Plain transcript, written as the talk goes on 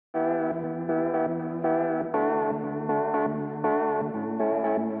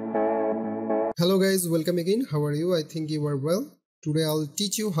Hello guys, welcome again. How are you? I think you are well. Today I'll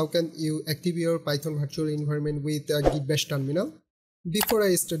teach you how can you activate your Python virtual environment with a git bash terminal. Before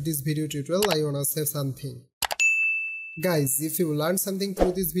I start this video tutorial, I wanna say something. Guys, if you learned something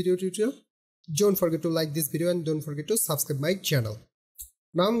through this video tutorial, don't forget to like this video and don't forget to subscribe my channel.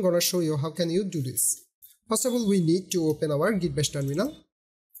 Now I'm gonna show you how can you do this. First of all, we need to open our git bash terminal.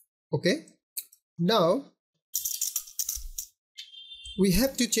 Okay. Now we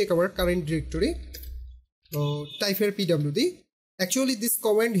have to check our current directory. Type here pwd. Actually, this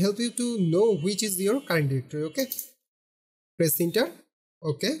command helps you to know which is your current directory. Okay, press enter.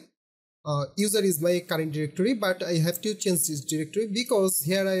 Okay, user is my current directory, but I have to change this directory because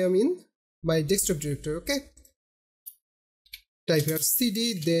here I am in my desktop directory. Okay, type here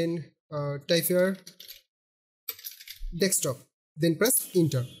cd, then type here desktop, then press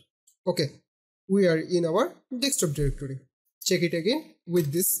enter. Okay, we are in our desktop directory. Check it again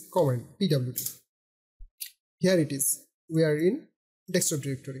with this command pwd. Here it is. We are in desktop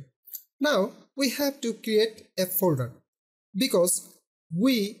directory. Now we have to create a folder because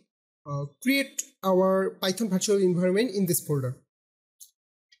we create our Python virtual environment in this folder.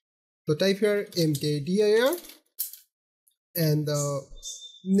 So type here mkdir and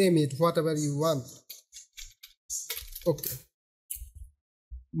name it whatever you want. Okay.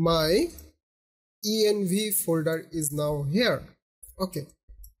 My env folder is now here. Okay,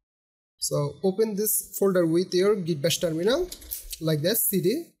 so open this folder with your git bash terminal like that,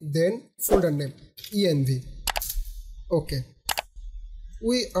 cd, then folder name env. Okay,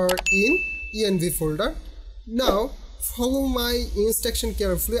 we are in env folder. Now follow my instruction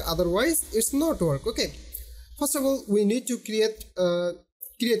carefully, otherwise it's not work. Okay, first of all, we need to create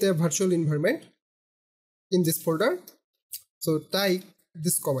a virtual environment in this folder. So type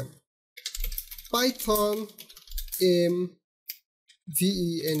this command python venv,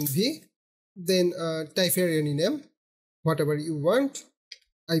 then type here any name whatever you want.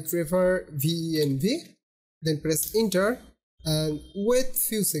 I prefer venv, then press enter and wait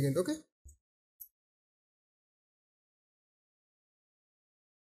few seconds. Okay,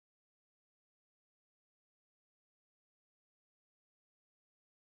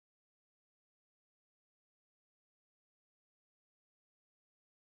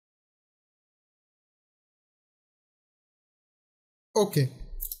 okay,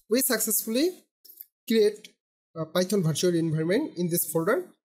 we successfully create a Python virtual environment in this folder.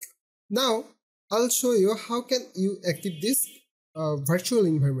 Now I'll show you how can you activate this virtual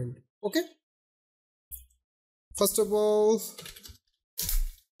environment. Okay, first of all,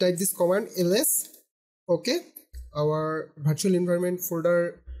 type this command ls. Okay, our virtual environment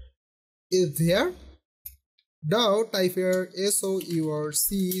folder is here. Now type here sourc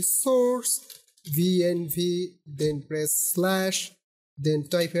source venv, then press slash, then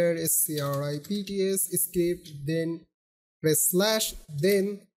type here scripts script, then press slash,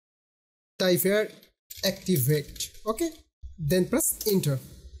 then type here activate. Okay, then press enter.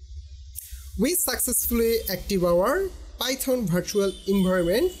 We successfully active our Python virtual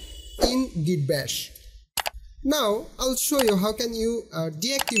environment in git bash. Now I'll show you how can you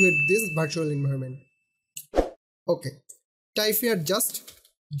deactivate this virtual environment. Okay, type here just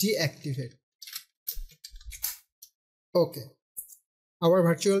deactivate. Okay, our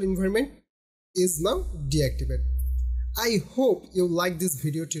virtual environment is now deactivated. I hope you like this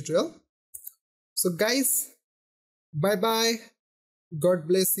video tutorial. So guys, bye bye, God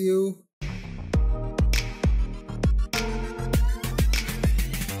bless you.